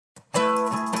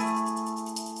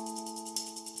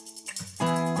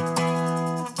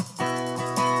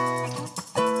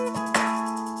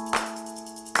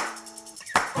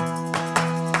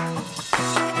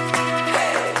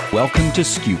Welcome to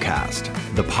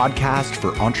SKUcast, the podcast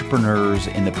for entrepreneurs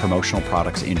in the promotional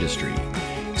products industry.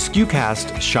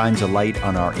 SKUcast shines a light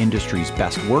on our industry's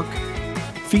best work,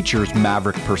 features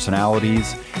maverick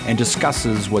personalities, and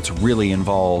discusses what's really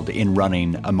involved in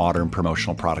running a modern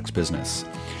promotional products business.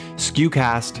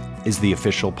 SKUcast is the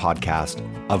official podcast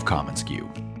of commonsku.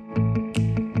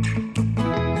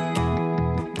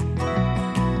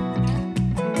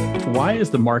 Why is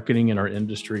the marketing in our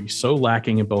industry so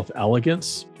lacking in both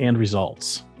elegance and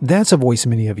results? That's a voice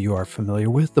many of you are familiar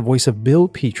with, the voice of Bill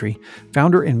Petrie,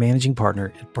 founder and managing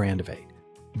partner at brandivate.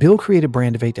 Bill created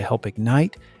brandivate to help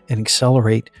ignite and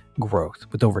accelerate growth.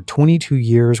 With over 22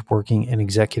 years working in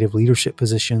executive leadership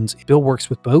positions, Bill works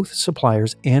with both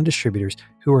suppliers and distributors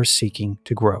who are seeking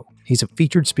to grow. He's a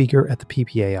featured speaker at the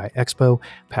PPAI Expo,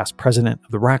 past president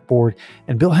of the RAC board,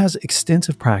 and Bill has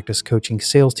extensive practice coaching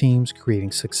sales teams,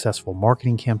 creating successful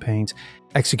marketing campaigns,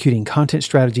 executing content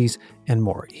strategies, and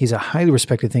more. He's a highly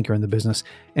respected thinker in the business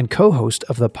and co-host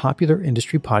of the popular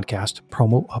industry podcast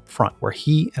Promo Upfront, where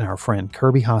he and our friend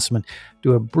Kirby Hasseman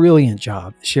do a brilliant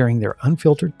job sharing their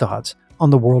unfiltered thoughts on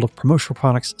the world of promotional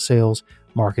products, sales,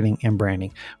 marketing, and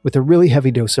branding, with a really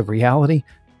heavy dose of reality,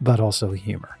 but also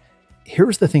humor.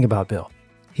 Here's the thing about Bill.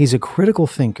 He's a critical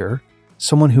thinker,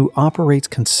 someone who operates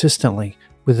consistently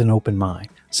with an open mind.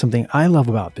 Something I love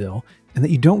about Bill, and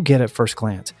that you don't get at first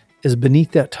glance, is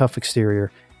beneath that tough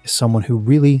exterior is someone who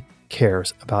really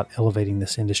cares about elevating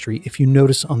this industry. If you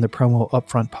notice on the Promo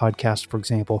Upfront podcast, for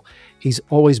example, he's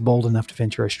always bold enough to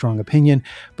venture a strong opinion,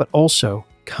 but also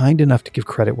kind enough to give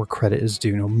credit where credit is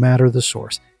due, no matter the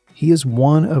source. He is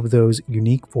one of those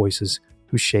unique voices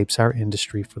who shapes our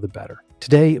industry for the better.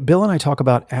 Today, Bill and I talk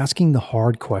about asking the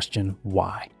hard question,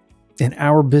 why? In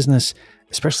our business,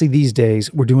 especially these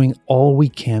days, we're doing all we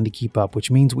can to keep up, which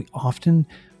means we often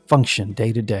function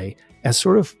day to day as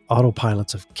sort of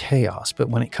autopilots of chaos. But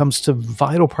when it comes to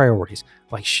vital priorities,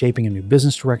 like shaping a new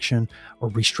business direction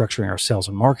or restructuring our sales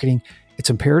and marketing,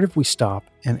 it's imperative we stop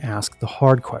and ask the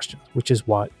hard questions, which is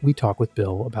what we talk with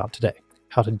Bill about today.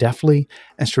 How to deftly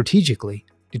and strategically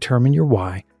determine your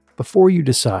why before you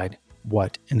decide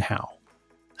what and how.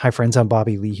 Hi friends, I'm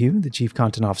Bobby Leahew, the Chief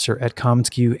Content Officer at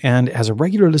commonsku, and as a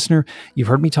regular listener, you've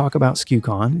heard me talk about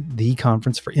SKUcon, the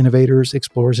conference for innovators,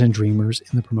 explorers, and dreamers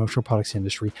in the promotional products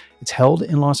industry. It's held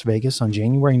in Las Vegas on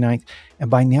January 9th, and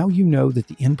by now you know that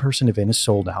the in-person event is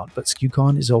sold out, but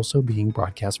SKUcon is also being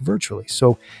broadcast virtually.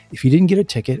 So if you didn't get a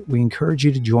ticket, we encourage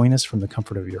you to join us from the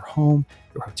comfort of your home,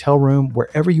 your hotel room,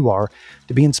 wherever you are,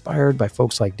 to be inspired by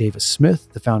folks like Davis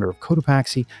Smith, the founder of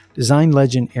Cotopaxi, design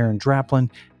legend Aaron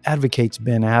Draplin, advocates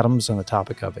Ben Adams on the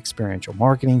topic of experiential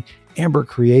marketing, Amber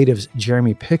Creative's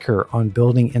Jeremy Picker on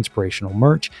building inspirational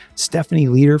merch, Stephanie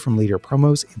Leader from Leader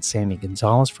Promos, and Sandy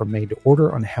Gonzalez from Made to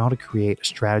Order on how to create a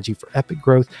strategy for epic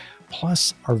growth,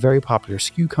 plus our very popular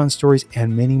SKUcon stories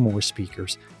and many more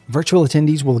speakers. Virtual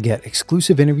attendees will get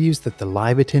exclusive interviews that the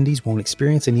live attendees won't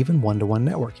experience, and even one-to-one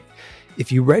networking. If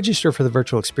you register for the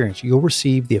virtual experience, you'll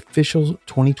receive the official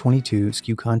 2022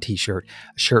 SKUcon t-shirt,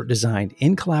 a shirt designed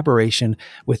in collaboration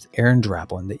with Aaron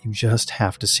Draplin that you just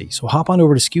have to see. So hop on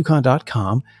over to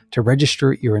SKUcon.com to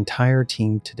register your entire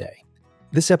team today.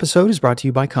 This episode is brought to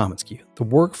you by commonsku, the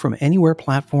work from anywhere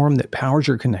platform that powers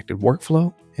your connected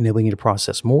workflow, enabling you to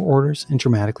process more orders and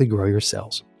dramatically grow your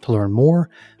sales. To learn more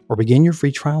or begin your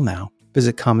free trial now,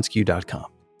 visit commonsku.com.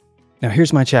 Now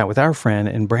here's my chat with our friend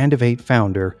and brandivate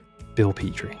founder, Bill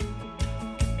Petrie.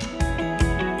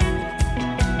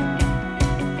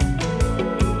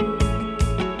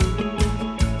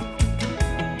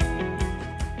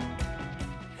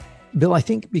 Bill, I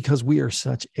think because we are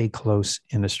such a close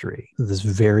industry, this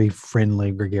very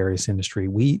friendly, gregarious industry,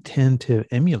 we tend to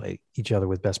emulate each other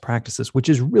with best practices, which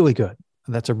is really good.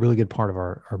 That's a really good part of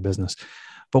our business.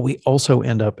 But we also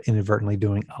end up inadvertently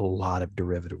doing a lot of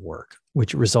derivative work,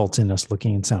 which results in us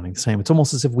looking and sounding the same. It's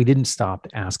almost as if we didn't stop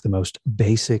to ask the most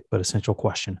basic but essential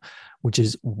question, which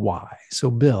is why?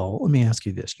 So Bill, let me ask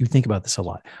you this. You think about this a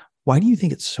lot. Why do you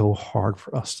think it's so hard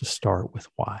for us to start with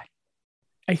why?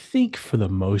 I think for the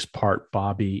most part,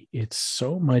 Bobby, it's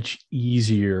so much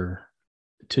easier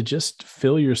to just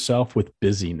fill yourself with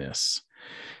busyness.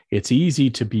 It's easy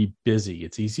to be busy.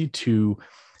 It's easy to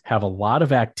have a lot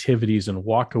of activities and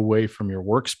walk away from your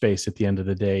workspace at the end of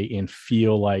the day and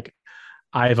feel like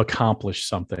I've accomplished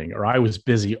something or I was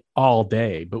busy all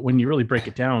day. But when you really break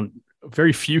it down,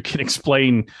 very few can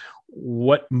explain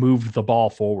what moved the ball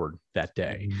forward that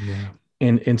day. Yeah.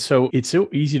 And so it's so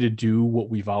easy to do what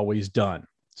we've always done.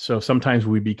 So sometimes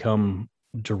we become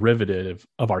derivative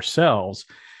of ourselves.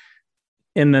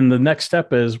 And then the next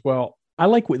step is, well, I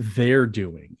like what they're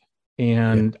doing.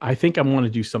 And I think I want to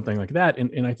do something like that.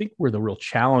 And I think where the real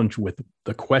challenge with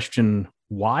the question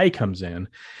why comes in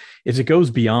is it goes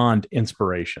beyond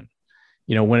inspiration.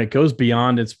 When it goes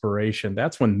beyond inspiration,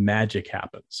 that's when magic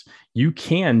happens. You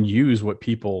can use what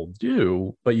people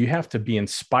do, but you have to be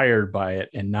inspired by it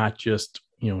and not just,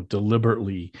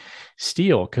 deliberately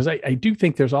steal. Because I do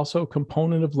think there's also a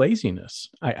component of laziness,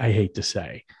 I hate to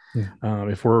say. Yeah.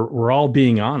 If we're all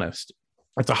being honest,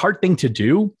 it's a hard thing to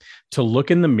do, to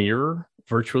look in the mirror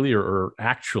virtually or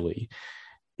actually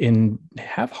and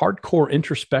have hardcore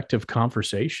introspective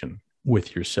conversation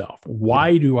with yourself.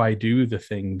 Why do I do the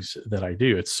things that I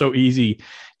do? It's so easy.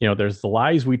 There's the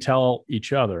lies we tell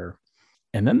each other,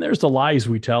 and then there's the lies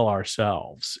we tell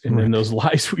ourselves. And then those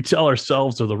lies we tell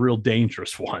ourselves are the real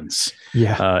dangerous ones.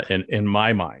 Yeah. In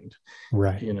my mind.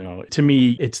 Right. To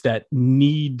me, it's that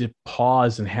need to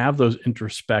pause and have those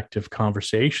introspective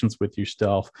conversations with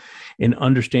yourself and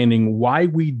understanding why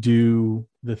we do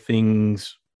the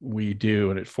things we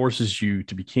do, and it forces you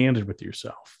to be candid with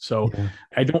yourself. So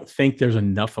I don't think there's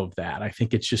enough of that. I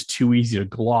think it's just too easy to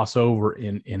gloss over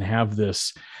and have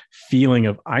this feeling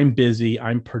of I'm busy,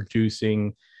 I'm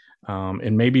producing,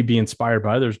 and maybe be inspired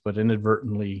by others, but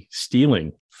inadvertently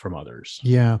stealing from others.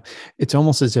 Yeah. It's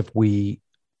almost as if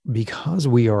because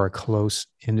we are a close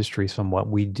industry somewhat,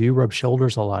 we do rub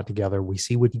shoulders a lot together. We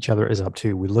see what each other is up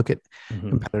to. We look at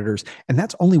competitors, and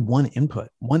that's only one input.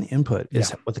 One input is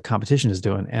what the competition is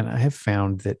doing. And I have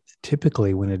found that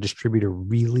typically when a distributor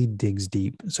really digs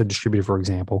deep, so distributor, for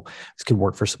example, this could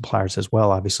work for suppliers as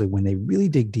well. Obviously, when they really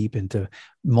dig deep into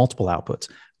multiple outputs,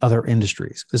 other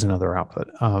industries is another output.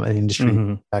 An industry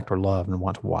respect or love and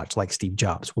want to watch, like Steve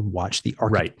Jobs would watch the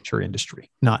architecture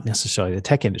industry, not necessarily the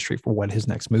tech industry, for what his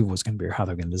next move was going to be or how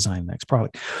they're going to design the next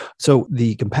product. So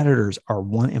the competitors are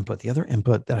one input. The other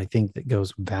input that I think that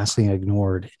goes vastly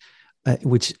ignored,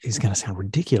 which is going to sound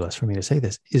ridiculous for me to say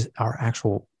this, is our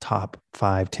actual top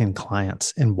 5, 10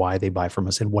 clients and why they buy from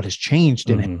us and what has changed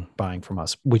in buying from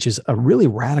us, which is a really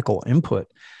radical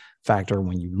input factor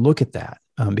when you look at that.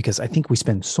 Because I think we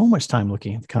spend so much time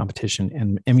looking at the competition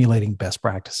and emulating best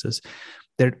practices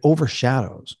that it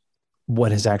overshadows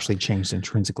what has actually changed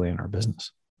intrinsically in our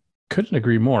business. Couldn't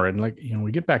agree more. And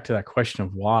we get back to that question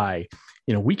of why,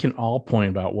 we can all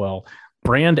point about, well,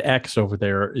 brand X over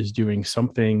there is doing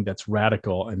something that's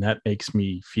radical, and that makes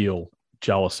me feel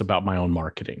jealous about my own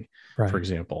marketing, for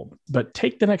example. But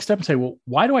take the next step and say, well,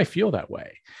 why do I feel that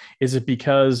way? Is it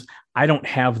because I don't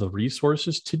have the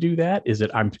resources to do that? Is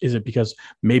it because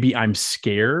maybe I'm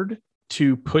scared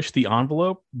to push the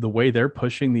envelope the way they're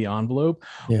pushing the envelope?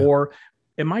 Or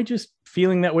am I just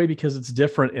feeling that way because it's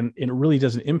different and it really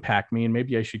doesn't impact me, and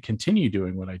maybe I should continue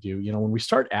doing what I do? When we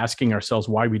start asking ourselves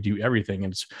why we do everything,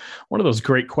 and it's one of those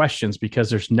great questions because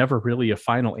there's never really a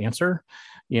final answer.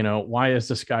 Why is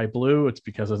the sky blue? It's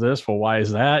because of this. Well, why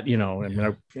is that?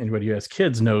 Anybody who has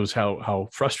kids knows how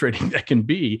frustrating that can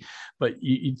be. But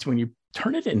when you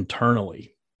turn it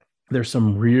internally, there's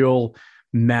some real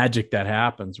magic that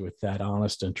happens with that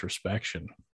honest introspection.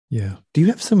 Yeah. Do you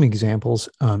have some examples,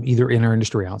 either in our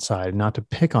industry or outside, not to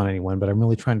pick on anyone, but I'm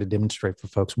really trying to demonstrate for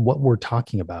folks what we're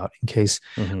talking about in case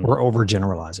we're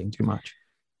overgeneralizing too much?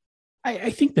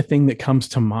 I think the thing that comes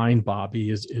to mind,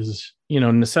 Bobby, is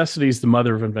necessity is the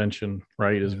mother of invention,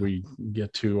 right? As we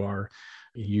get to our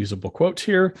usable quotes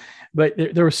here. But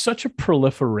there was such a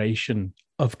proliferation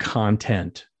of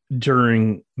content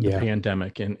during the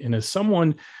pandemic. And as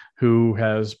someone who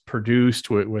has produced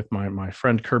with my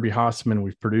friend Kirby Hasseman,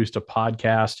 we've produced a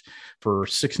podcast for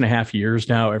 6.5 years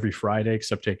now, every Friday,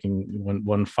 except taking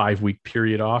one 5-week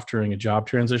period off during a job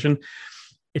transition.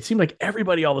 It seemed like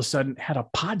everybody all of a sudden had a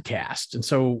podcast. And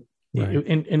so,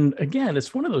 and again,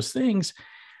 it's one of those things,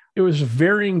 it was a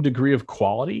varying degree of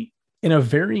quality and a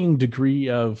varying degree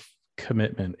of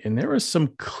commitment. And there was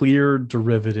some clear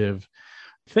derivative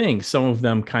things, some of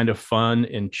them kind of fun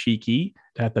and cheeky.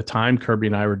 At the time, Kirby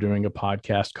and I were doing a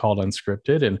podcast called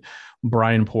Unscripted, and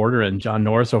Brian Porter and John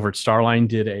Norris over at Starline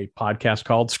did a podcast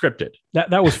called Scripted.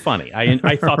 That was funny.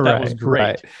 I thought that was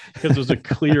great because it was a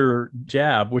clear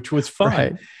jab, which was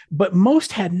fun. But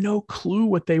most had no clue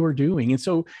what they were doing. And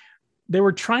so they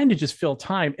were trying to just fill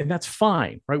time, and that's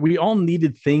fine, right? We all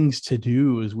needed things to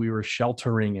do as we were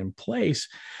sheltering in place.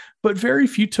 But very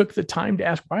few took the time to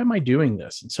ask, why am I doing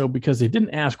this? And so because they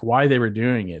didn't ask why they were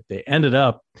doing it, they ended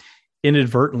up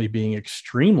inadvertently being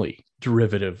extremely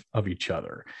derivative of each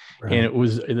other. And it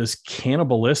was this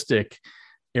cannibalistic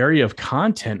area of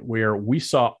content where we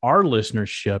saw our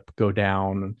listenership go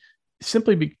down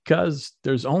simply because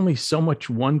there's only so much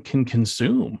one can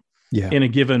consume in a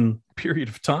given period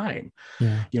of time.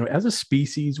 As a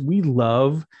species, we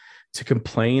love to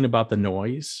complain about the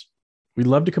noise We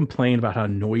love to complain about how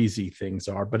noisy things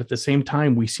are, but at the same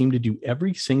time, we seem to do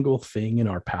every single thing in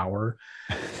our power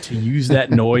to use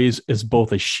that noise as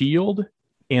both a shield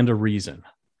and a reason.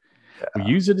 We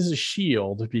use it as a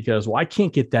shield because, well, I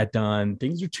can't get that done.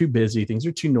 Things are too busy. Things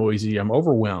are too noisy. I'm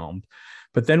overwhelmed.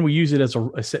 But then we use it as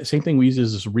same thing we use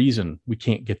as a reason we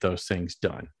can't get those things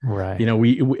done. Right.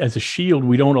 We as a shield,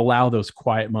 we don't allow those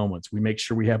quiet moments. We make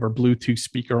sure we have our Bluetooth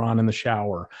speaker on in the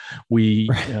shower. We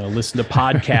listen to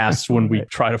podcasts when we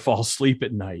try to fall asleep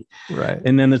at night. Right.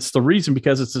 And then it's the reason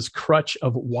because it's this crutch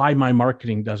of why my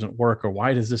marketing doesn't work or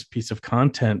why does this piece of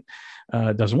content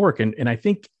doesn't work. And I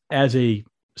think as a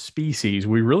species,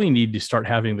 we really need to start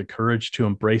having the courage to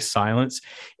embrace silence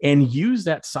and use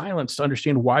that silence to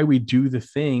understand why we do the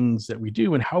things that we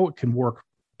do and how it can work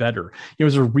better.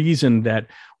 There's a reason that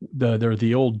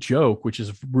the old joke, which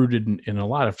is rooted in a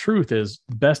lot of truth, is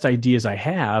the best ideas I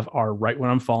have are right when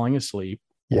I'm falling asleep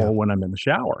or when I'm in the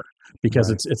shower, because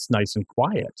it's nice and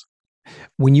quiet.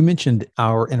 When you mentioned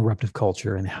our interruptive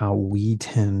culture and how we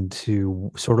tend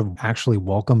to sort of actually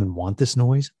welcome and want this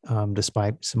noise,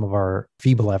 despite some of our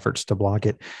feeble efforts to block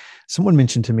it, someone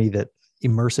mentioned to me that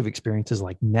immersive experiences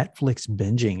like Netflix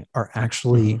binging are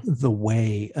actually the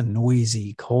way a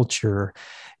noisy culture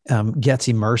gets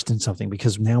immersed in something,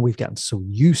 because now we've gotten so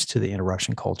used to the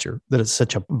interruption culture that it's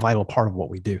such a vital part of what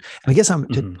we do. And I guess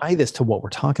to tie this to what we're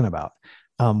talking about,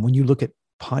 when you look at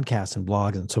podcasts and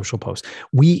blogs and social posts,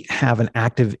 we have an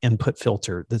active input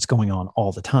filter that's going on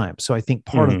all the time. So I think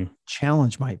part of the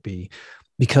challenge might be,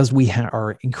 because we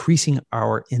are increasing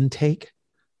our intake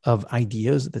of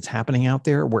ideas that's happening out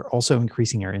there, we're also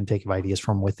increasing our intake of ideas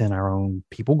from within our own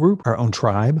people group, our own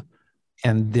tribe.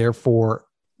 And therefore,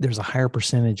 there's a higher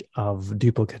percentage of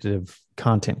duplicative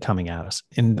content coming at us.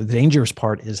 And the dangerous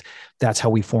part is that's how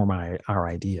we form our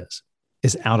ideas,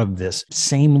 is out of this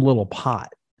same little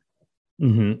pot.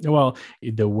 Well,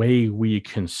 the way we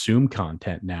consume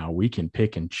content now, we can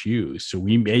pick and choose. So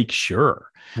we make sure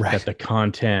that the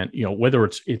content, whether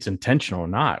it's intentional or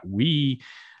not, we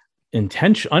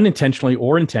unintentionally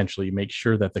or intentionally make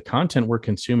sure that the content we're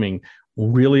consuming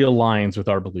really aligns with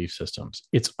our belief systems.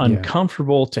 It's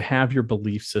uncomfortable to have your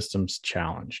belief systems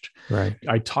challenged. Right.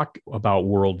 I talk about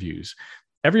worldviews.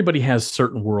 Everybody has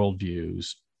certain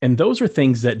worldviews, and those are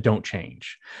things that don't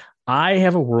change. I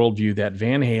have a worldview that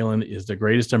Van Halen is the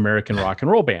greatest American rock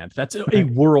and roll band. That's a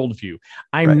worldview.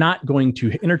 I'm not going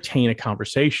to entertain a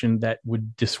conversation that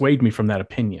would dissuade me from that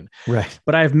opinion. Right.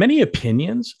 But I have many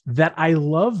opinions that I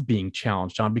love being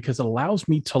challenged on because it allows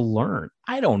me to learn.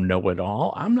 I don't know it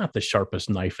all. I'm not the sharpest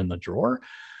knife in the drawer.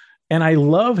 And I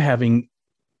love having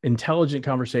intelligent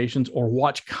conversations or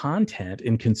watch content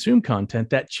and consume content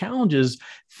that challenges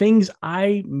things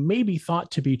I maybe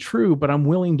thought to be true, but I'm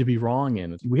willing to be wrong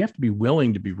in. We have to be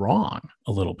willing to be wrong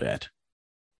a little bit.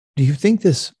 Do you think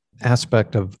this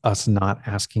aspect of us not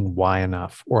asking why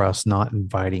enough, or us not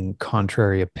inviting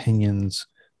contrary opinions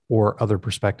or other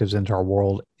perspectives into our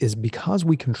world, is because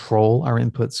we control our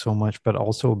input so much, but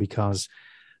also because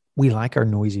we like our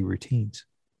noisy routines?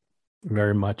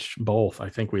 Very much both. I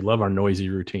think we love our noisy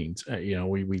routines.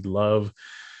 We love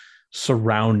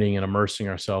surrounding and immersing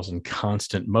ourselves in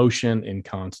constant motion, in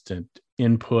constant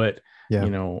input.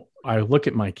 I look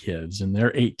at my kids and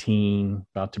they're 18,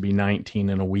 about to be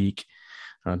 19 in a week,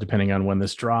 depending on when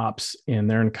this drops, and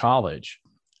they're in college.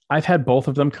 I've had both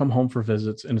of them come home for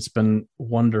visits, and it's been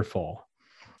wonderful.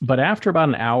 But after about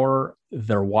an hour,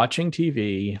 they're watching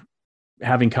TV,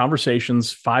 having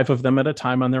conversations, 5 of them at a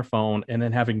time on their phone, and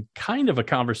then having kind of a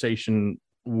conversation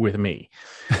with me.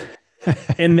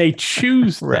 And they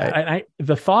choose that.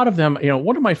 The thought of them,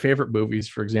 one of my favorite movies,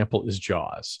 for example, is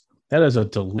Jaws. That is a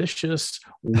delicious,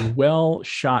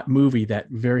 well-shot movie that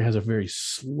has a very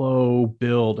slow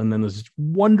build, and then this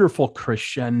wonderful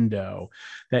crescendo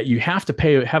that you have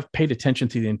paid attention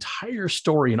to the entire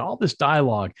story and all this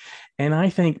dialogue. And I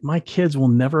think my kids will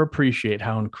never appreciate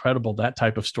how incredible that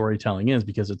type of storytelling is,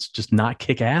 because it's just not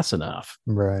kick-ass enough.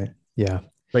 Right. Yeah.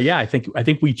 But yeah, I think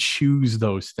we choose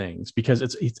those things because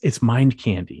it's mind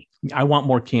candy. I want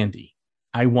more candy.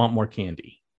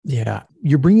 Yeah,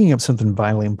 you're bringing up something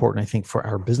vitally important, I think, for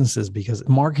our businesses, because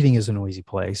marketing is a noisy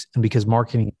place, and because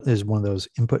marketing is one of those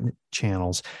input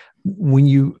channels. When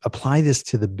you apply this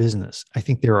to the business, I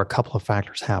think there are a couple of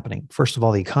factors happening. First of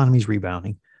all, the economy is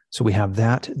rebounding. So we have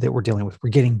that we're dealing with. We're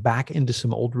getting back into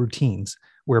some old routines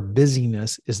where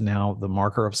busyness is now the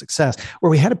marker of success,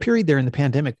 where we had a period there in the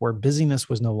pandemic where busyness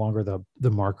was no longer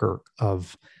the marker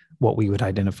of what we would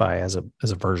identify as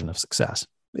a version of success.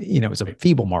 It's a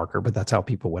feeble marker, but that's how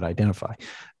people would identify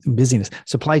busyness.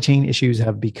 Supply chain issues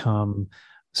have become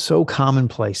so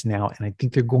commonplace now. And I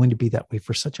think they're going to be that way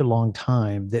for such a long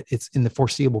time that it's in the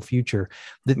foreseeable future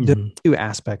that the two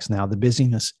aspects now, the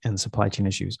busyness and supply chain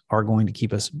issues, are going to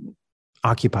keep us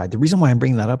occupied. The reason why I'm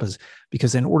bringing that up is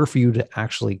because in order for you to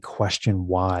actually question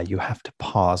why, you have to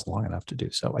pause long enough to do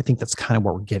so. I think that's kind of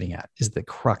what we're getting at, is the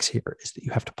crux here, is that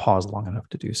you have to pause long enough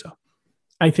to do so.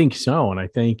 I think so. And I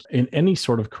think in any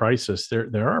sort of crisis,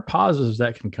 there are positives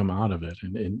that can come out of it.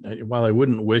 And while I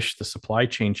wouldn't wish the supply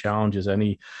chain challenges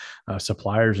any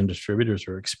suppliers and distributors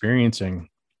are experiencing,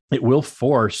 it will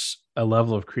force a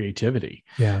level of creativity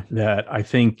that I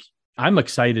think I'm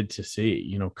excited to see.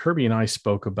 You know, Kirby and I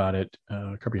spoke about it.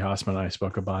 Kirby Hassman and I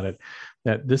spoke about it,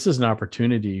 that this is an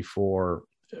opportunity for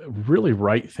really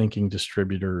right-thinking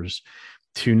distributors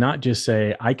to not just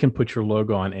say, I can put your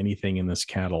logo on anything in this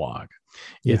catalog.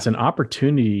 It's an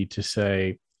opportunity to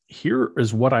say, here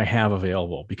is what I have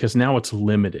available, because now it's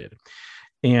limited.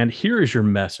 And here is your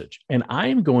message. And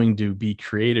I'm going to be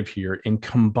creative here and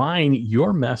combine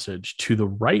your message to the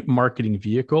right marketing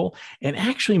vehicle and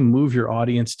actually move your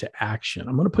audience to action.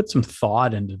 I'm going to put some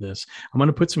thought into this. I'm going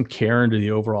to put some care into the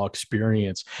overall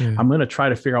experience. I'm going to try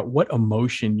to figure out what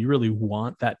emotion you really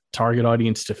want that target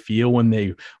audience to feel when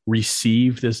they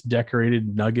receive this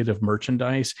decorated nugget of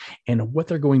merchandise, and what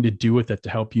they're going to do with it to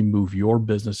help you move your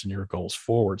business and your goals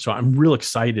forward. So I'm real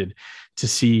excited to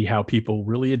see how people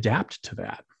really adapt to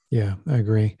that. Yeah, I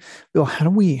agree. Bill, how do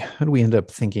we end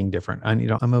up thinking different?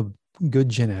 I'm a good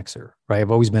Gen Xer, right?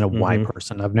 I've always been a why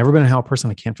person. I've never been a how person.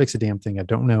 I can't fix a damn thing. I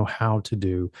don't know how to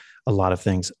do a lot of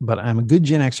things, but I'm a good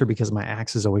Gen Xer because my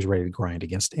axe is always ready to grind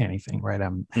against anything, right? I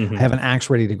have an axe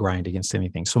ready to grind against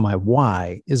anything. So my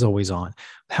why is always on.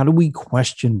 How do we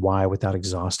question why without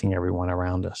exhausting everyone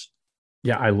around us?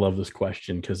 Yeah, I love this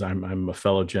question because I'm a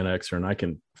fellow Gen Xer and I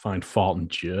can find fault in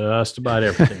just about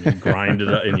everything and grind it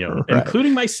up, and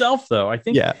including myself, though. I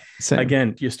think,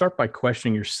 again, you start by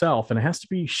questioning yourself, and it has to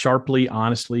be sharply,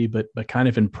 honestly, but kind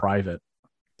of in private.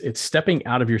 It's stepping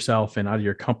out of yourself and out of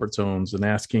your comfort zones and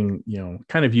asking,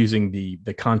 kind of using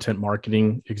the content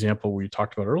marketing example we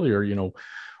talked about earlier,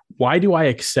 why do I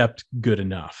accept good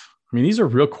enough? I mean, these are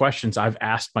real questions I've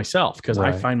asked myself because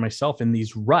I find myself in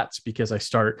these ruts because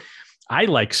I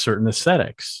like certain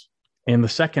aesthetics. And the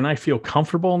second I feel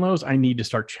comfortable in those, I need to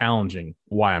start challenging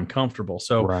why I'm comfortable.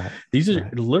 So these are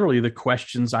literally the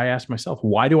questions I ask myself.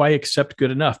 Why do I accept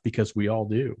good enough? Because we all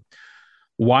do.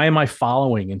 Why am I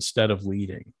following instead of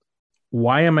leading?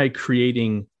 Why am I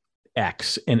creating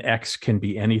X? And X can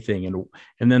be anything.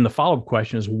 And then the follow-up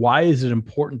question is, why is it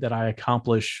important that I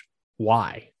accomplish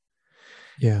Y?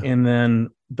 Yeah. And then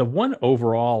the one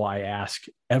overall I ask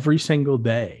every single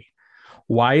day,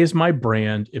 why is my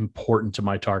brand important to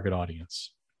my target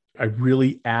audience? I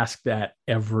really ask that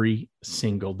every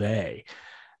single day.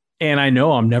 And I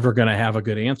know I'm never going to have a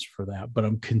good answer for that, but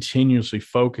I'm continuously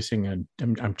focusing on,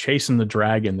 I'm chasing the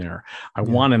dragon there. I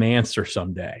want an answer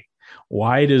someday.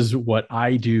 Why does what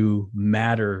I do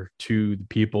matter to the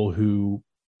people who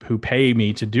pay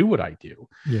me to do what I do?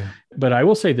 Yeah. But I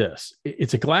will say this,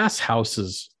 it's a glass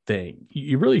houses thing.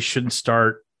 You really shouldn't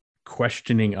start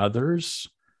questioning others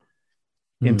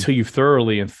until you've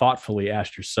thoroughly and thoughtfully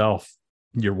asked yourself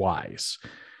your whys.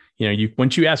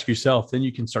 Once you ask yourself, then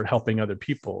you can start helping other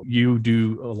people. You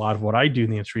do a lot of what I do in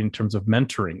the industry in terms of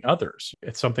mentoring others.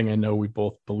 It's something I know we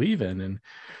both believe in. And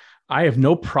I have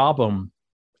no problem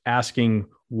asking,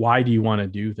 why do you want to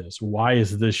do this? Why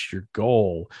is this your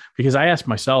goal? Because I ask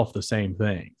myself the same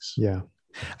things. Yeah.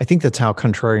 I think that's how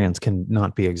contrarians can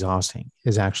not be exhausting,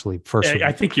 is actually first.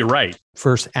 I think you're right.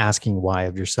 First asking why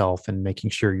of yourself and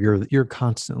making sure you're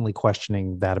constantly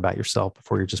questioning that about yourself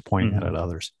before you're just pointing that at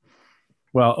others.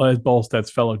 Well, as both that's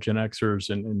fellow Gen Xers,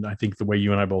 and I think the way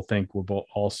you and I both think, we're both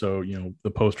also,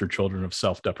 the poster children of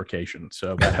self-deprecation.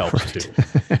 So that helps too.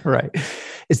 Right.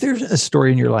 Is there a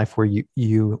story in your life where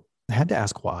you had to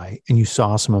ask why, and you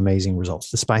saw some amazing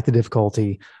results despite the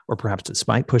difficulty, or perhaps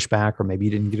despite pushback, or maybe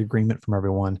you didn't get agreement from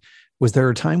everyone? Was there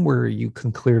a time where you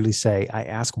can clearly say, I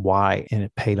asked why, and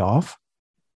it paid off?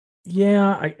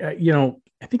 Yeah.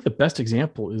 I think the best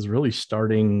example is really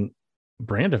starting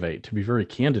Brandivate, to be very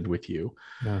candid with you.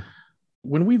 Yeah.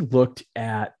 When we looked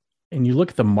at, and you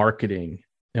look at the marketing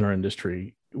in our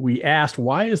industry, we asked,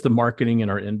 why is the marketing in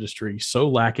our industry so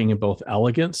lacking in both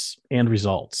elegance and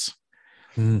results?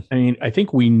 I mean, I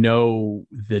think we know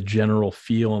the general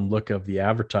feel and look of the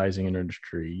advertising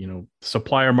industry,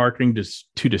 supplier marketing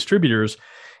to distributors,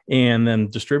 and then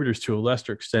distributors to a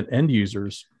lesser extent, end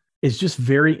users, is just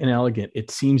very inelegant. It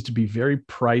seems to be very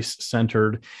price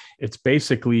centered. It's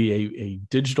basically a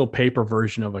digital paper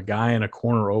version of a guy in a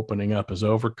corner opening up his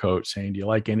overcoat saying, do you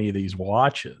like any of these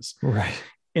watches? Right.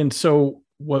 And so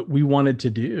what we wanted to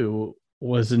do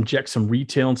was inject some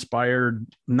retail inspired,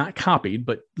 not copied,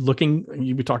 but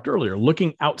we talked earlier,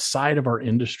 looking outside of our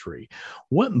industry.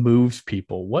 What moves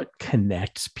people? What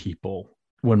connects people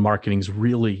when marketing is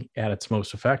really at its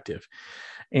most effective?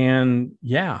 And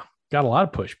yeah, got a lot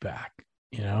of pushback.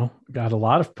 Got a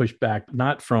lot of pushback,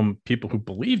 not from people who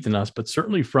believed in us, but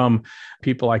certainly from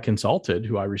people I consulted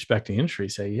who I respect in the industry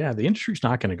say, yeah, the industry's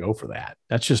not going to go for that.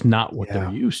 That's just not what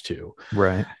they're used to.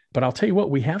 Right. But I'll tell you what,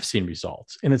 we have seen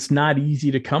results, and it's not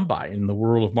easy to come by in the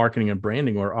world of marketing and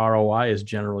branding where ROI is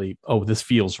generally, oh, this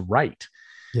feels right.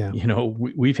 Yeah.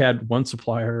 We've had one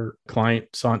supplier client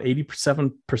saw an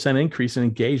 87% increase in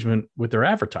engagement with their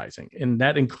advertising. And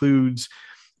that includes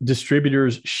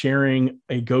distributors sharing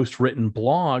a ghost-written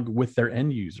blog with their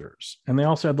end users. And they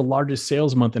also had the largest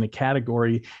sales month in a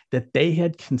category that they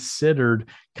had considered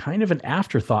kind of an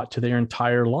afterthought to their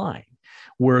entire line.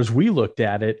 Whereas we looked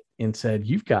at it and said,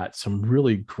 you've got some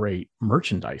really great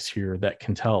merchandise here that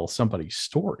can tell somebody's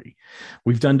story.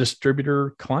 We've done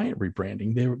distributor client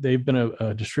rebranding. They've been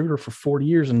a distributor for 40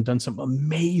 years and done some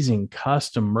amazing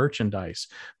custom merchandise,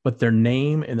 but their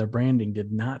name and their branding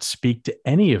did not speak to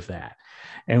any of that.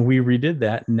 And we redid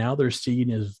that. And now they're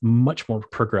seen as much more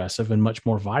progressive and much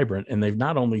more vibrant. And they've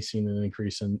not only seen an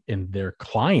increase in their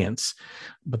clients,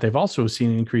 but they've also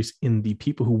seen an increase in the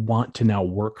people who want to now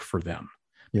work for them.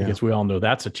 Yeah. Because we all know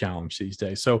that's a challenge these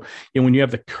days. So when you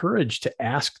have the courage to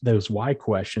ask those why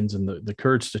questions and the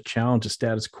courage to challenge the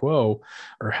status quo,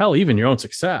 or hell, even your own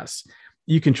success,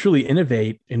 you can truly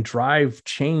innovate and drive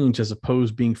change as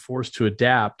opposed to being forced to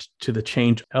adapt to the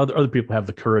change other people have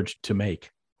the courage to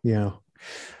make. Yeah.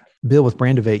 Bill, with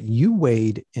brandivate, you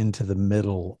wade into the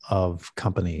middle of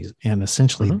companies, and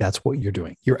essentially that's what you're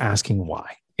doing. You're asking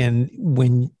why. And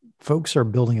when folks are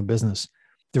building a business,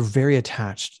 they're very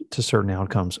attached to certain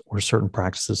outcomes or certain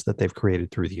practices that they've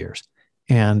created through the years.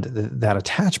 And that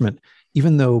attachment,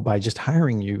 even though by just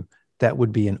hiring you, that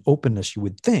would be an openness you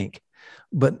would think,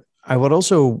 but I would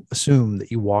also assume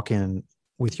that you walk in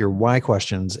with your why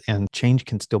questions and change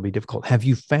can still be difficult. Have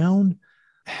you found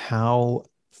how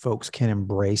folks can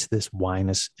embrace this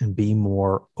whyness and be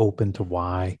more open to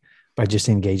why by just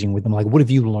engaging with them? Like, what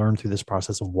have you learned through this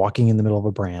process of walking in the middle of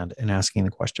a brand and asking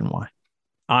the question why?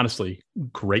 Honestly,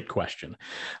 great question.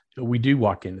 We do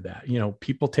walk into that.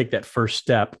 People take that first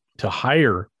step to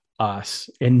hire us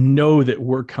and know that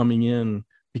we're coming in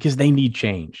because they need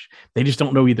change. They just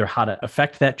don't know either how to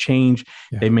affect that change.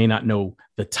 Yeah. They may not know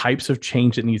the types of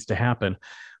change that needs to happen,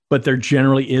 but there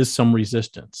generally is some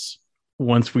resistance.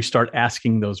 Once we start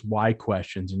asking those why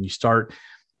questions and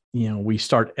we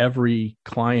start every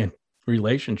client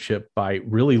relationship by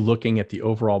really looking at the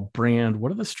overall brand.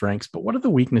 What are the strengths, but what are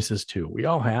the weaknesses too? We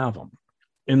all have them.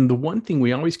 And the one thing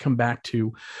we always come back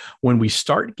to when we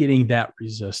start getting that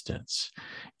resistance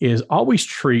is always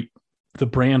treat the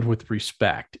brand with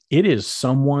respect. It is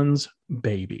someone's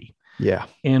baby. Yeah.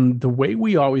 And the way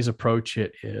we always approach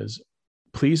it is,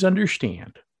 please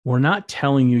understand, we're not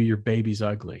telling you your baby's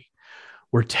ugly.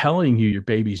 We're telling you your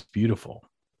baby's beautiful,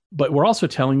 but we're also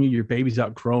telling you your baby's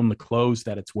outgrown the clothes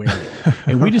that it's wearing.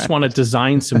 And we just want to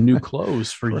design some new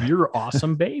clothes for your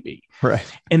awesome baby. Right.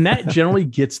 And that generally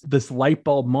gets this light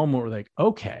bulb moment where like,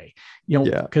 okay,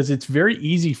 because it's very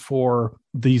easy for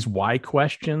these why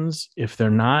questions, if they're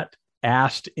not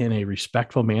asked in a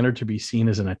respectful manner, to be seen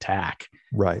as an attack.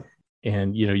 Right.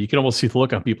 And, you can almost see the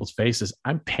look on people's faces.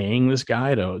 I'm paying this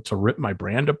guy to rip my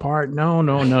brand apart. No,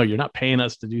 you're not paying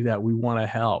us to do that. We want to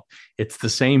help. It's the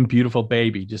same beautiful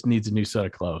baby, just needs a new set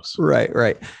of clothes.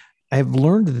 Right. I've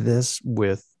learned this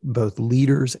with both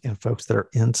leaders and folks that are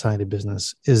inside a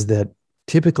business is that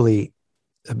typically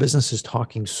a business is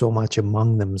talking so much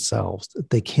among themselves that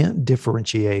they can't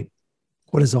differentiate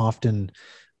what is often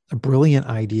a brilliant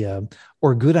idea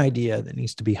or a good idea that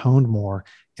needs to be honed more.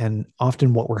 And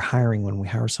often what we're hiring when we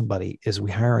hire somebody is we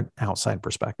hire an outside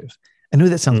perspective. I know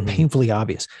that sounds painfully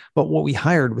obvious, but what we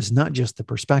hired was not just the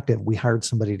perspective. We hired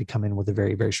somebody to come in with a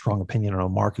very, very strong opinion. I know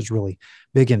Mark is really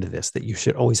big into this, that you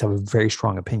should always have a very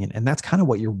strong opinion. And that's kind of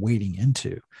what you're wading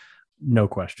into. No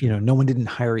question. No one didn't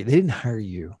hire you. They didn't hire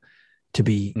you to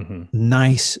be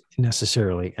nice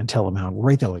necessarily and tell them how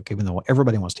great they look, even though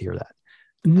everybody wants to hear that.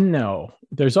 No,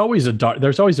 there's always a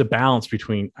balance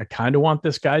between, I kind of want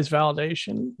this guy's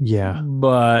validation. Yeah.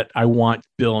 But I want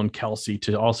Bill and Kelsey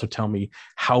to also tell me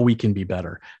how we can be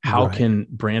better. How can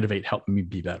brandivate help me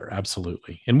be better?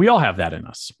 Absolutely. And we all have that in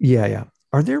us. Yeah.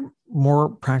 Are there more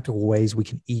practical ways we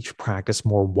can each practice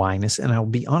more whyness? And I'll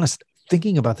be honest,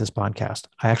 thinking about this podcast,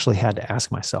 I actually had to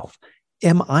ask myself,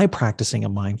 am I practicing a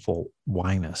mindful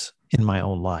whyness in my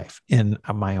own life, in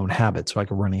my own habits? So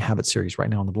like I'm running a habit series right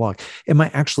now on the blog. Am I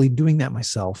actually doing that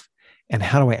myself? And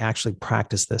how do I actually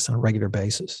practice this on a regular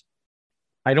basis?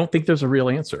 I don't think there's a real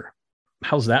answer.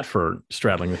 How's that for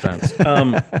straddling the fence?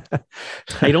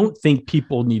 I don't think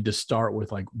people need to start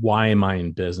with like, why am I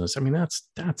in business? I mean,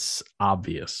 that's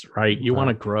obvious, right? You want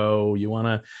to grow, you want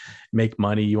to make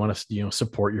money, you want to,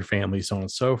 support your family, so on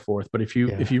and so forth. But if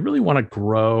you really want to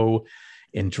grow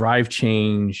and drive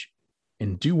change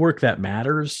and do work that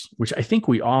matters, which I think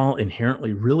we all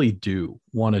inherently really do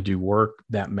want to do work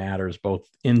that matters, both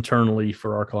internally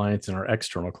for our clients and our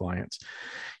external clients,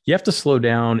 you have to slow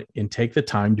down and take the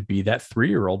time to be that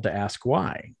 3-year-old to ask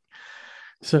why.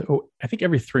 So I think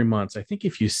every 3 months, I think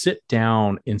if you sit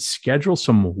down and schedule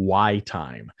some why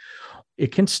time,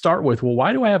 it can start with, well,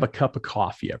 why do I have a cup of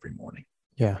coffee every morning?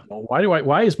 Yeah. Well,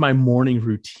 why is my morning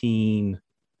routine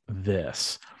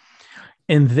this?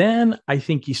 And then I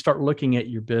think you start looking at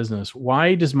your business.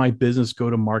 Why does my business go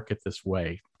to market this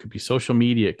way? It could be social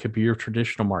media. It could be your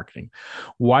traditional marketing.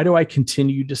 Why do I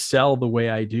continue to sell the way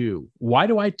I do? Why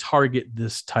do I target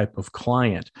this type of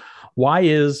client? Why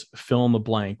is fill in the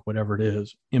blank, whatever it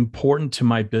is, important to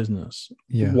my business?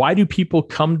 Yeah. Why do people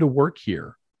come to work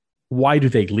here? Why do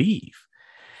they leave?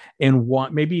 And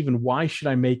maybe even why should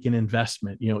I make an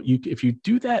investment? If you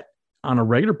do that on a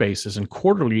regular basis and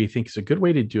quarterly, I think is a good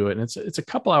way to do it. And it's a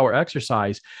couple hour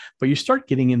exercise, but you start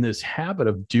getting in this habit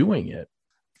of doing it.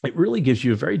 It really gives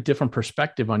you a very different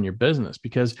perspective on your business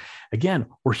because, again,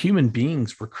 we're human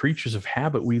beings. We're creatures of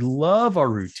habit. We love our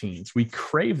routines. We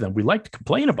crave them. We like to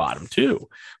complain about them too,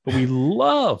 but we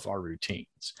love our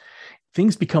routines.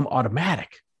 Things become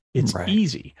automatic. It's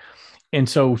easy. And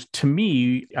so to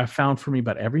me, I found for me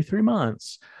about every 3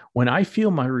 months, when I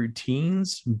feel my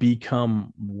routines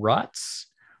become ruts,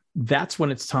 that's when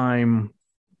it's time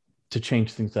to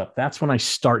change things up. That's when I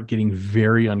start getting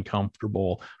very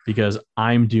uncomfortable because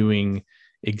I'm doing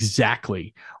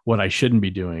exactly what I shouldn't be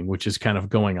doing, which is kind of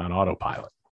going on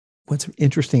autopilot. What's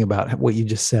interesting about what you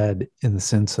just said in the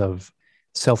sense of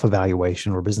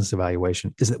self-evaluation or business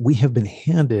evaluation is that we have been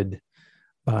handed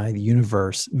by the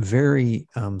universe very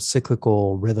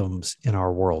cyclical rhythms in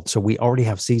our world. So we already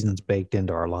have seasons baked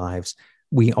into our lives.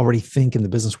 We already think in the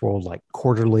business world like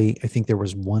quarterly. I think there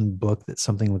was one book that's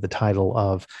something with the title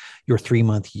of Your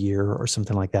 3-month year or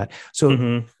something like that.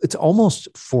 So it's almost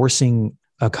forcing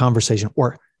a conversation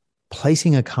or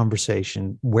placing a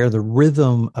conversation where the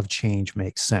rhythm of change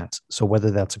makes sense. So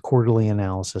whether that's a quarterly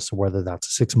analysis or whether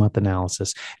that's a 6-month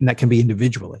analysis, and that can be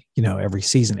individually, every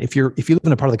season. If you live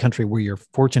in a part of the country where you're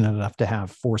fortunate enough to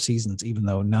have 4 seasons, even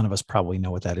though none of us probably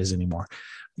know what that is anymore,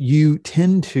 you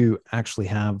tend to actually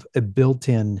have a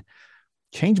built-in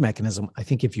change mechanism. I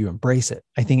think if you embrace it,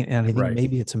 I think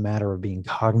maybe it's a matter of being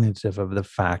cognitive of the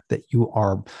fact that you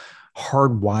are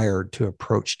hardwired to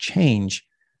approach change,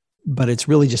 but it's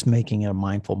really just making it a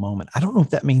mindful moment. I don't know if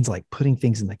that means like putting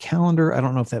things in the calendar. I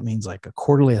don't know if that means like a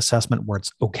quarterly assessment where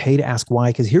it's okay to ask why,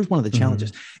 because here's one of the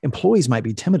challenges. Employees might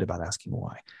be timid about asking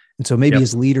why. And so maybe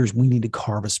as leaders, we need to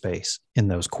carve a space in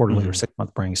those quarterly or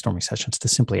 6-month brainstorming sessions to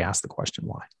simply ask the question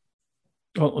why.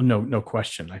 Well, no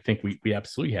question. I think we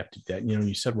absolutely have to do that.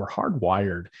 You said we're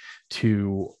hardwired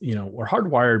we're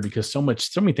hardwired because so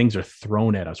many things are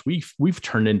thrown at us. We've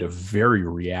turned into very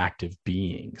reactive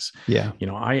beings. Yeah.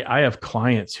 I have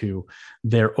clients who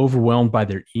they're overwhelmed by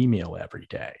their email every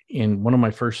day. And one of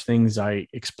my first things I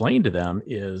explain to them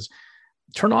is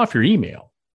turn off your email.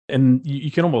 And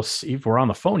you can almost, if we're on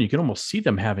the phone, you can almost see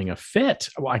them having a fit.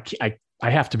 Well, I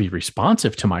have to be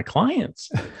responsive to my clients.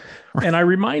 Right. And I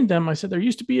remind them, I said, there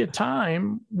used to be a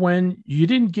time when you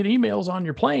didn't get emails on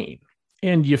your plane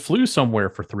and you flew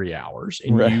somewhere for 3 hours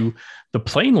and the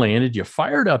plane landed, you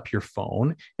fired up your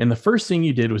phone. And the first thing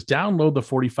you did was download the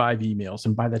 45 emails.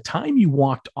 And by the time you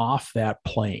walked off that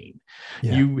plane,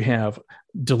 you have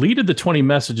deleted the 20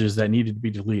 messages that needed to be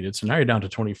deleted. So now you're down to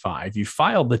 25. You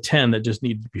filed the 10 that just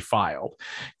needed to be filed.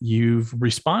 You've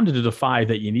responded to the 5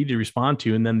 that you needed to respond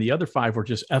to. And then the other 5 were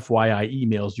just FYI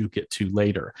emails you get to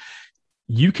later.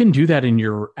 You can do that in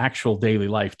your actual daily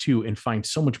life too, and find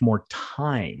so much more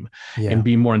time and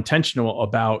be more intentional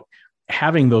about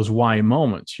having those why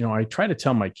moments. I try to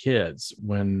tell my kids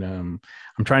when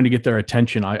I'm trying to get their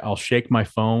attention, I'll shake my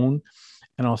phone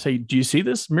and I'll say, do you see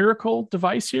this miracle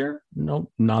device here? No,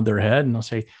 nod their head. And I'll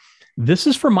say, this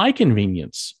is for my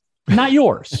convenience, not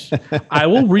yours. I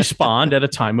will respond at a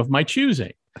time of my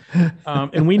choosing.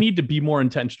 And we need to be more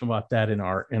intentional about that in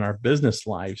our business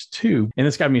lives too. And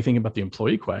it's got me thinking about the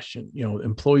employee question.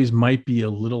 Employees might be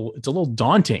it's a little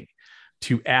daunting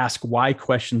to ask why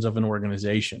questions of an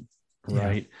organization.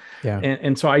 right? Yeah.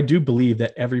 And so I do believe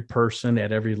that every person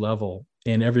at every level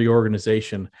in every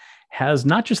organization has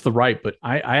not just the right, but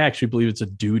I actually believe it's a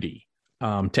duty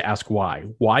to ask why.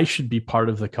 Why should be part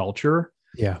of the culture.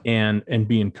 Yeah. And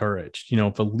be encouraged.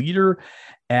 If a leader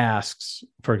asks,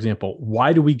 for example,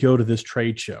 why do we go to this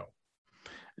trade show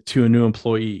to a new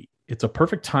employee? It's a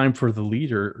perfect time for the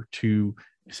leader to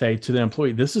say to the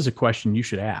employee, this is a question you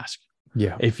should ask.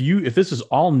 Yeah. If this is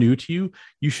all new to you,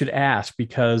 you should ask,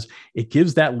 because it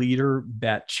gives that leader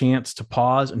that chance to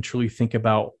pause and truly think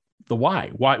about the why.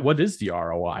 What is the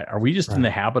ROI? Are we just in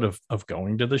the habit of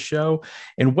going to the show?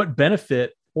 And what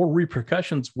benefit or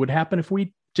repercussions would happen if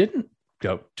we didn't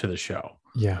go to the show?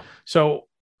 Yeah. So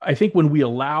I think when we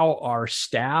allow our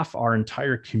staff, our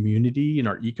entire community and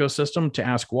our ecosystem to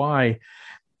ask why,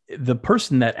 the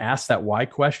person that asks that why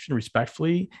question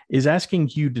respectfully is asking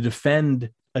you to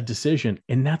defend a decision.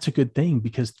 And that's a good thing,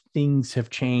 because things have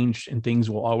changed and things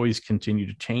will always continue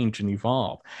to change and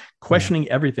evolve, questioning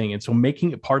everything. And so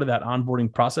making it part of that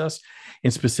onboarding process,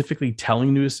 and specifically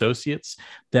telling new associates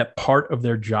that part of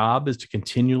their job is to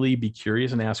continually be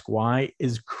curious and ask why,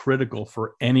 is critical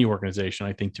for any organization,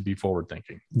 I think, to be forward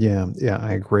thinking. Yeah,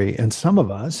 I agree. And some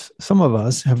of us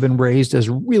have been raised as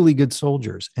really good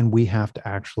soldiers, and we have to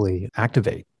actually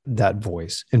activate that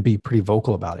voice and be pretty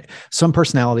vocal about it. Some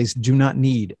personalities do not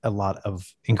need a lot of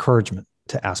encouragement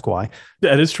to ask why.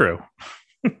 That is true.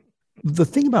 The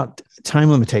thing about time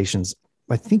limitations,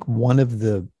 I think one of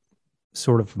the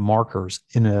sort of markers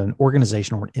in an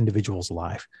organization or an individual's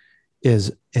life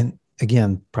is, and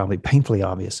again, probably painfully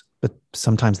obvious, but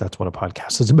sometimes that's what a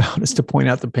podcast is about, is to point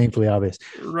out the painfully obvious.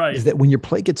 Right. Is that when your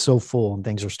plate gets so full and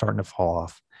things are starting to fall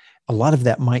off, a lot of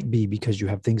that might be because you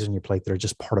have things on your plate that are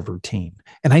just part of routine.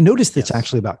 And I noticed it's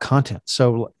actually about content.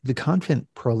 So the content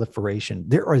proliferation,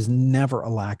 there is never a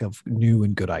lack of new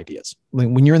and good ideas.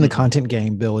 When you're in the content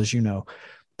game, Bill, as you know,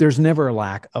 there's never a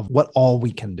lack of what all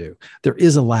we can do. There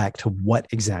is a lack to what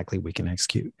exactly we can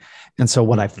execute. And so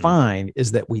what I find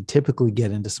is that we typically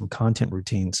get into some content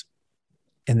routines.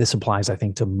 And this applies, I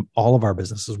think, to all of our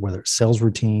businesses, whether it's sales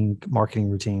routine, marketing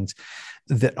routines,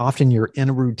 that often you're in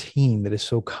a routine that is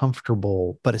so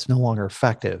comfortable, but it's no longer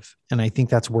effective. And I think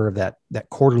that's where that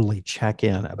quarterly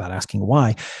check-in about asking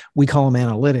why, we call them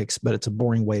analytics, but it's a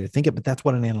boring way to think it. But that's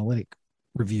what an analytic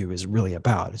review is really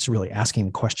about. It's really asking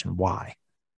the question, why?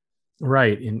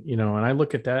 Right. And, and I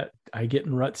look at that, I get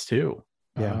in ruts too.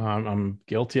 Yeah. I'm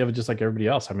guilty of it just like everybody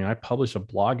else. I mean, I publish a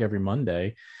blog every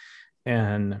Monday,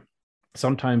 and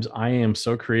sometimes I am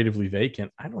so creatively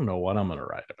vacant, I don't know what I'm going to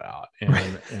write about. And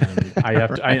I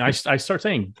have to, I start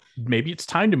saying, maybe it's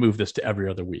time to move this to every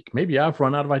other week. Maybe I've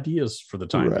run out of ideas for the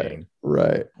time being.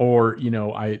 Right. Or,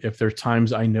 if there's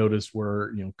times I notice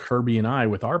where, Kirby and I,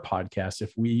 with our podcast,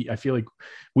 I feel like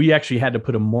we actually had to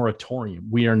put a moratorium.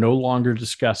 We are no longer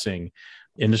discussing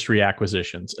industry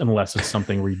acquisitions unless it's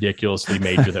something ridiculously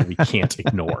major that we can't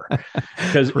ignore,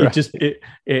 because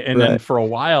then for a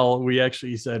while we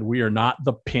actually said we are not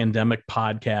the pandemic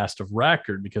podcast of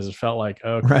record, because it felt like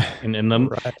and then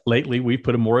lately we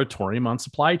put a moratorium on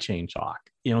supply chain talk.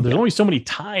 There's only so many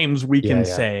times we can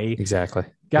say, exactly,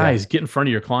 guys, get in front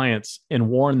of your clients and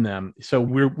warn them. So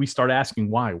we start asking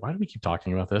why do we keep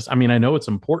talking about this? I mean, I know it's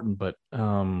important, but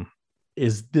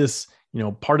is this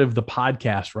part of the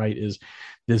podcast, right, is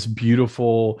this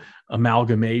beautiful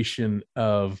amalgamation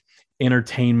of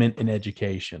entertainment and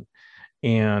education.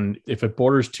 And if it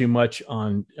borders too much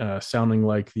on sounding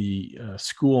like the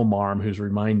school marm who's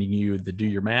reminding you to do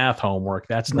your math homework,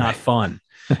 that's not fun.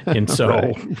 And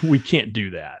so we can't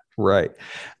do that. Right.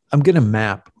 I'm going to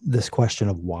map this question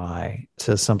of why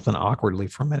to something awkwardly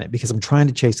for a minute, because I'm trying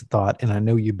to chase the thought. And I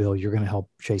know you, Bill, you're going to help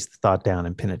chase the thought down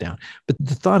and pin it down. But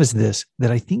the thought is this,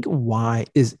 that I think why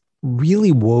is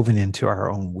really woven into our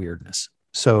own weirdness.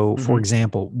 So for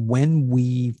example, when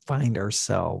we find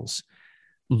ourselves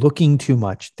looking too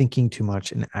much, thinking too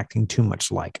much, and acting too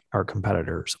much like our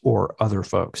competitors or other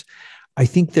folks, I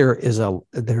think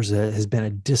has been a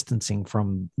distancing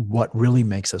from what really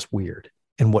makes us weird.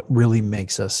 And what really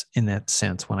makes us, in that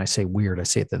sense, when I say weird, I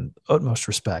say it in the utmost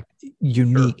respect,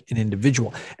 unique and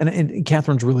individual. And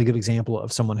Catherine's a really good example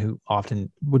of someone who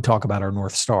often would talk about our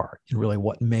North Star. And really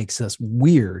what makes us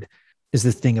weird is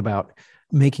this thing about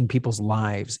making people's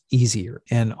lives easier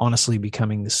and honestly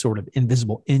becoming this sort of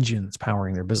invisible engine that's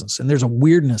powering their business. And there's a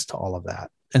weirdness to all of that.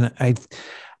 And I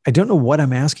don't know what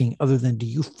I'm asking, other than, do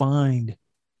you find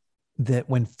that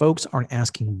when folks aren't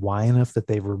asking why enough, that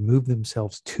they've removed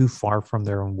themselves too far from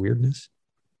their own weirdness?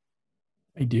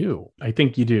 I do. I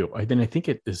think you do. I think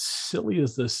it, as silly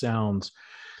as this sounds,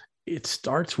 it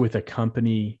starts with a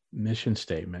company mission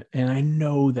statement. And I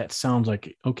know that sounds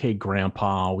like, okay,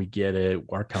 Grandpa, we get it.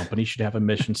 Our company should have a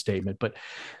mission statement, but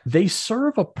they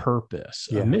serve a purpose.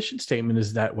 Yeah. A mission statement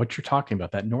is that what you're talking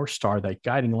about, that North Star, that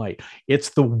guiding light. It's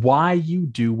the why you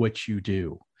do what you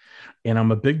do. And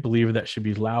I'm a big believer that should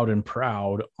be loud and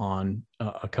proud on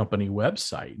a company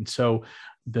website. And so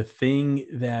the thing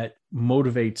that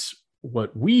motivates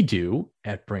what we do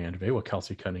at brandivate, what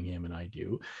Kelsey Cunningham and I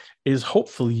do, is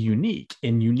hopefully unique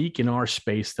in our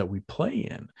space that we play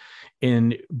in.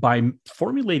 And by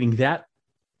formulating that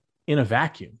in a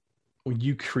vacuum, when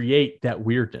you create that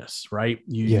weirdness, right?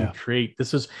 You create,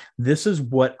 this is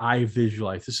what I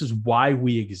visualize. This is why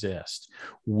we exist.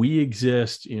 We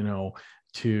exist,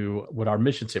 to what our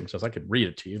mission statement says. I could read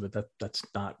it to you, but that's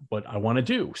not what I want to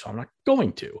do. So I'm not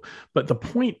going to. But the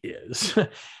point is,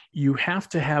 you have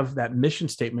to have that mission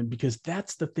statement because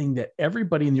that's the thing that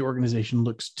everybody in the organization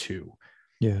looks to.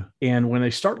 Yeah. And when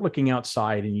they start looking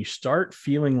outside and you start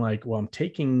feeling like, well, I'm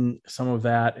taking some of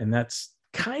that and that's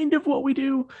kind of what we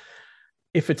do.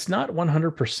 If it's not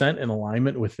 100% in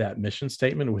alignment with that mission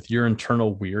statement, with your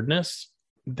internal weirdness,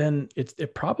 then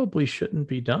it probably shouldn't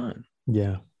be done.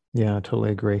 Yeah. Yeah, I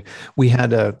totally agree. We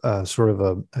had a sort of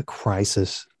a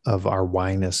crisis of our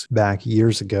whyness back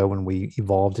years ago when we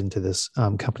evolved into this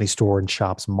company store and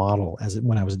shops model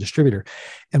when I was a distributor.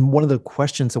 And one of the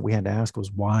questions that we had to ask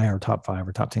was why our top 5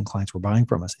 or top 10 clients were buying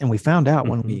from us. And we found out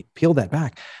when we peeled that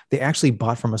back, they actually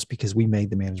bought from us because we made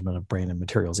the management of brand and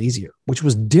materials easier, which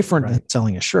was different than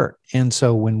selling a shirt. And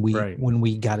so when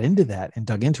we got into that and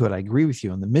dug into it, I agree with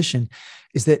you on the mission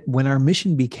is that when our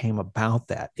mission became about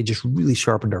that, it just really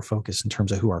sharpened our focus in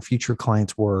terms of who our future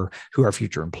clients were, who our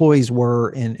future employees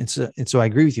were. And so I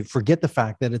agree with you. Forget the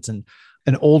fact that it's an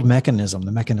old mechanism.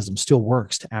 The mechanism still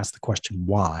works to ask the question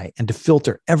why and to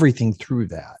filter everything through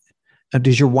that.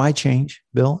 Does your why change,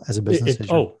 Bill, as a business?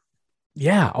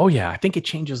 Yeah. Oh, yeah. I think it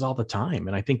changes all the time.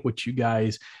 And I think what you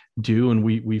guys do, and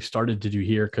we've started to do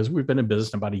here, because we've been in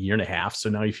business about 1.5 years. So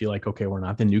now you feel like, okay, we're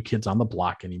not the new kids on the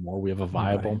block anymore. We have a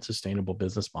viable and sustainable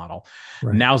business model.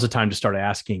 Right. Now's the time to start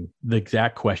asking the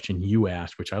exact question you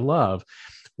asked, which I love.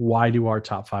 Why do our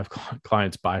top 5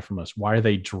 clients buy from us? Why are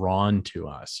they drawn to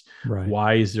us? Right.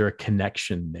 Why is there a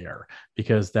connection there?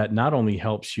 Because that not only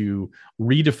helps you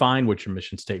redefine what your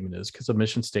mission statement is, because a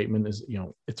mission statement is,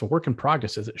 it's a work in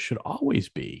progress, as it should always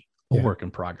be a work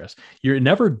in progress. You're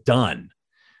never done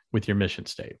with your mission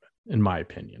statement, in my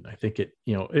opinion. I think it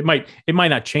might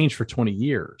not change for 20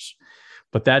 years.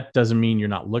 But that doesn't mean you're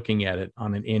not looking at it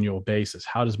on an annual basis.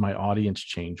 How does my audience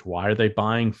change? Why are they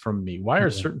buying from me? Why are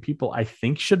certain people I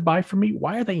think should buy from me?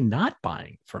 Why are they not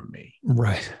buying from me?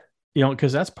 Right.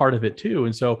 Because that's part of it too.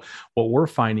 And so what we're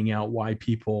finding out why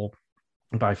people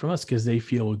buy from us, because they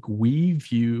feel like we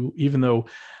view, even though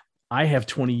I have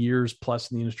 20 years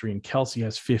plus in the industry and Kelsey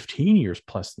has 15 years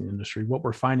plus in the industry, what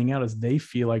we're finding out is they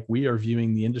feel like we are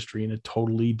viewing the industry in a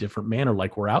totally different manner,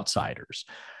 like we're outsiders.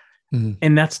 Mm-hmm.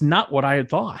 And that's not what I had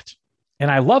thought.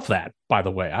 And I love that, by the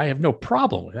way. I have no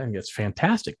problem with it. I think it's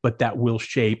fantastic, but that will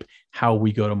shape how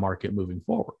we go to market moving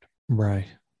forward. Right.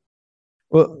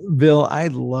 Well, Bill,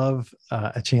 I'd love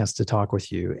a chance to talk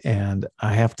with you. And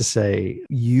I have to say,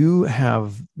 you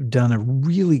have done a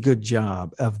really good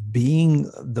job of being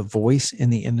the voice in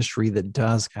the industry that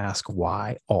does ask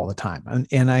why all the time.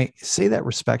 And I say that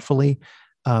respectfully,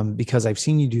 because I've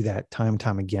seen you do that time and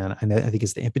time again. And I think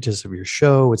it's the impetus of your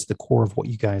show. It's the core of what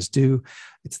you guys do.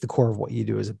 It's the core of what you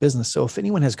do as a business. So if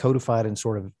anyone has codified and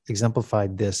sort of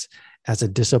exemplified this as a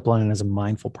discipline and as a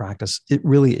mindful practice, it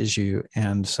really is you.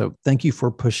 And so thank you for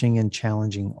pushing and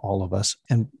challenging all of us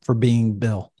and for being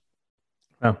Bill.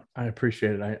 Well, I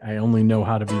appreciate it. I only know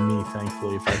how to be me,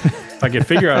 thankfully. If I could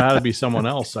figure out how to be someone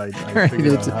else, I'd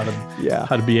figure out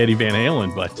how to be Eddie Van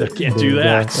Halen, but I can't do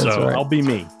that. So I'll be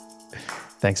me.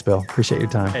 Thanks, Bill. Appreciate your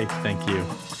time. Hey, thank you.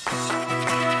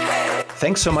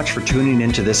 Thanks so much for tuning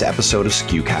into this episode of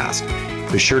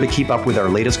SKUcast. Be sure to keep up with our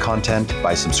latest content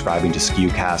by subscribing to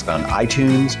SKUcast on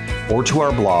iTunes or to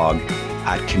our blog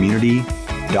at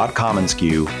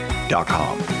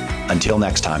community.commonsku.com. Until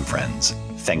next time, friends,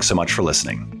 thanks so much for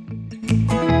listening.